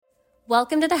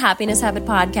Welcome to the Happiness Habit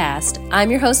Podcast. I'm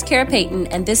your host, Kara Payton,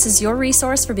 and this is your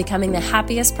resource for becoming the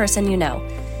happiest person you know.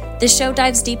 This show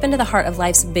dives deep into the heart of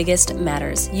life's biggest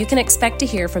matters. You can expect to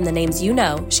hear from the names you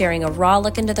know, sharing a raw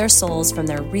look into their souls from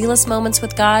their realest moments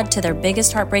with God to their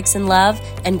biggest heartbreaks in love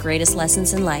and greatest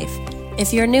lessons in life.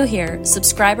 If you're new here,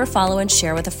 subscribe or follow and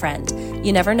share with a friend.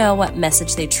 You never know what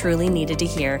message they truly needed to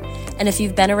hear. And if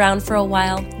you've been around for a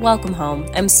while, welcome home.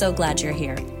 I'm so glad you're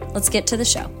here. Let's get to the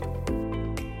show.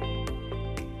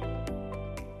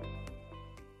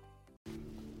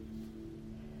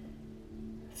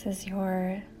 This is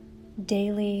your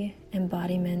daily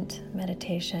embodiment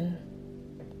meditation.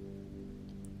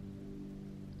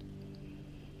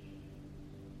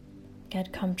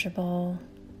 Get comfortable.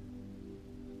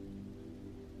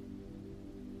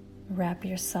 Wrap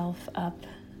yourself up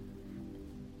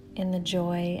in the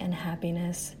joy and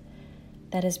happiness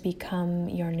that has become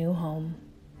your new home.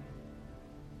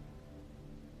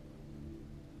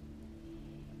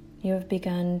 You have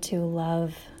begun to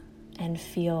love and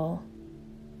feel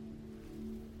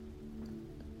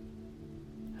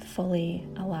fully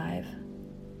alive,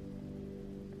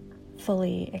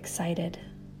 fully excited,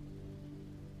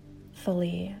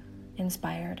 fully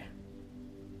inspired.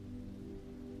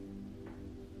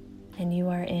 And you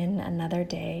are in another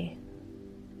day,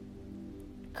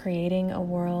 creating a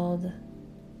world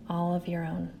all of your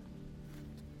own.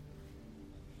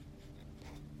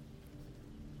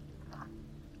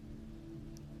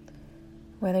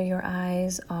 Whether your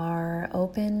eyes are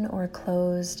open or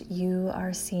closed, you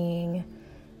are seeing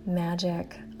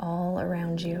magic all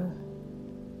around you.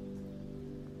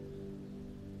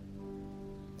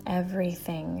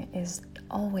 Everything is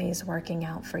always working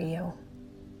out for you.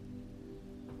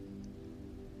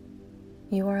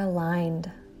 You are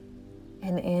aligned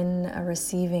and in a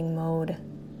receiving mode.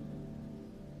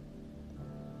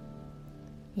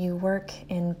 You work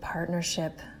in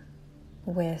partnership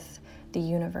with the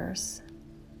universe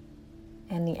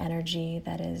and the energy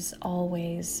that is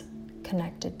always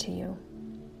connected to you.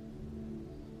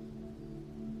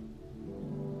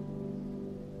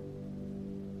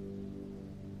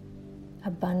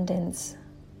 Abundance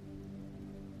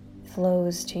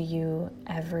flows to you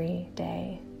every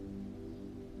day.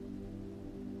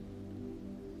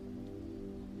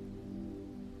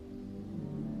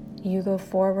 You go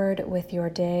forward with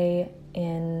your day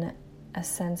in a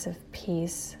sense of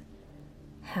peace,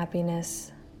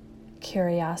 happiness,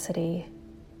 curiosity,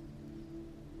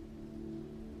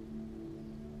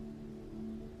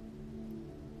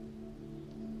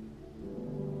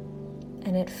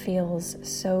 and it feels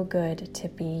so good to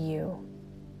be you.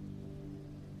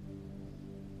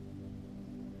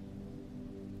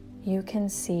 You can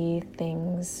see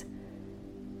things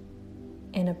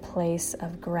in a place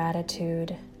of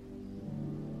gratitude.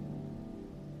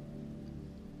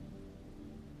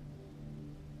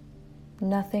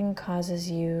 Nothing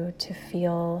causes you to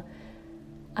feel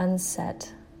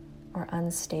unset or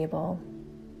unstable.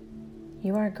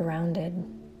 You are grounded.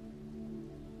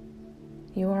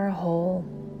 You are whole.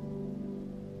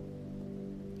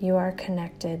 You are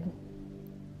connected.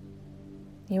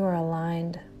 You are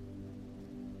aligned.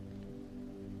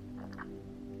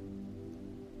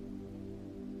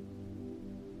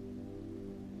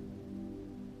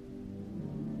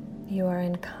 You are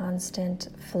in constant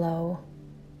flow.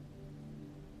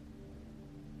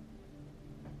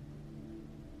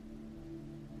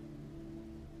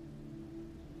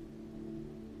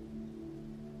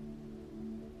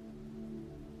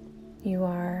 You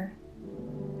are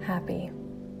happy,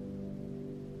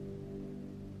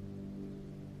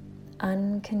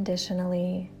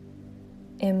 unconditionally,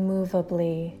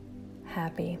 immovably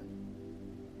happy.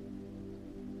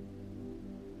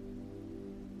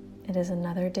 It is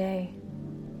another day.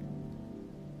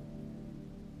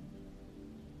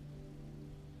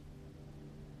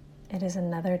 It is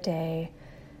another day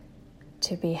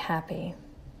to be happy.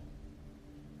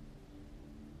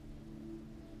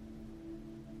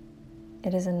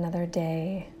 It is another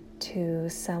day to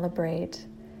celebrate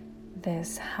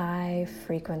this high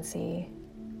frequency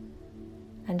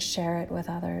and share it with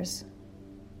others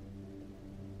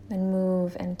and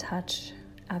move and touch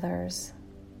others.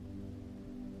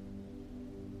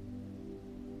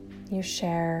 You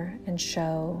share and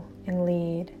show and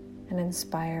lead and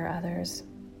inspire others.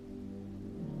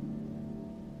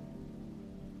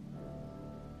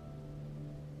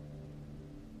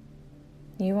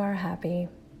 You are happy.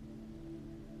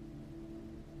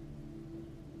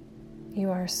 You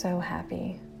are so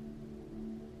happy.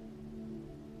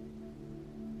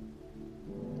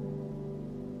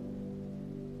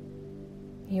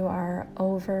 You are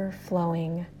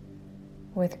overflowing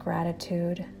with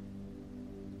gratitude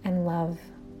and love love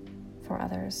for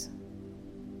others.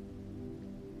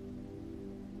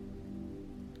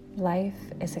 Life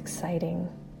is exciting.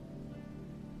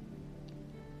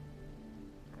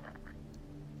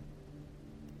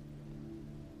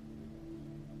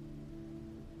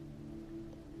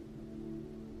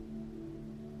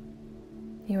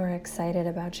 You are excited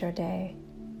about your day.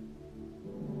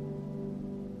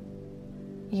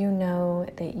 You know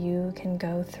that you can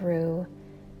go through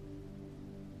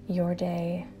your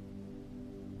day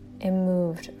and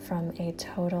moved from a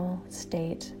total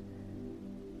state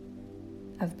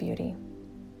of beauty.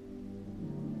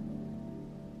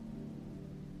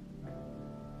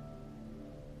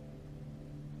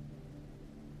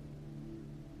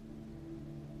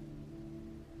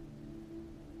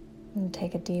 And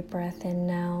take a deep breath in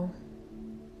now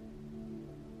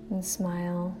and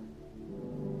smile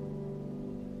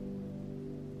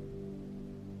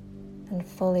and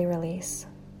fully release.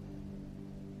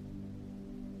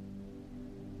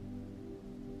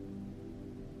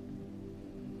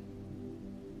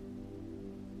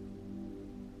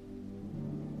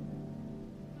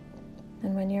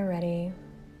 And when you're ready,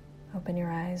 open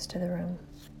your eyes to the room.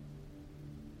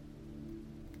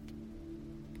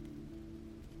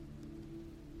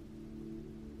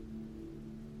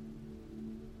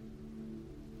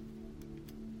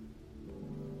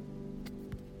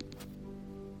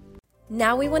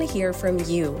 Now we want to hear from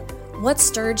you. What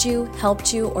stirred you,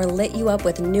 helped you, or lit you up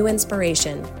with new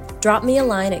inspiration? Drop me a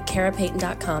line at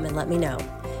carapayton.com and let me know.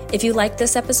 If you liked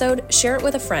this episode, share it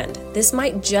with a friend. This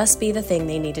might just be the thing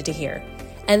they needed to hear.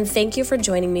 And thank you for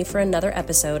joining me for another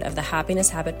episode of the Happiness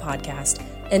Habit Podcast.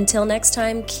 Until next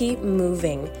time, keep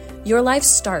moving. Your life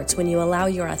starts when you allow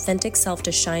your authentic self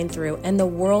to shine through, and the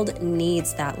world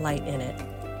needs that light in it.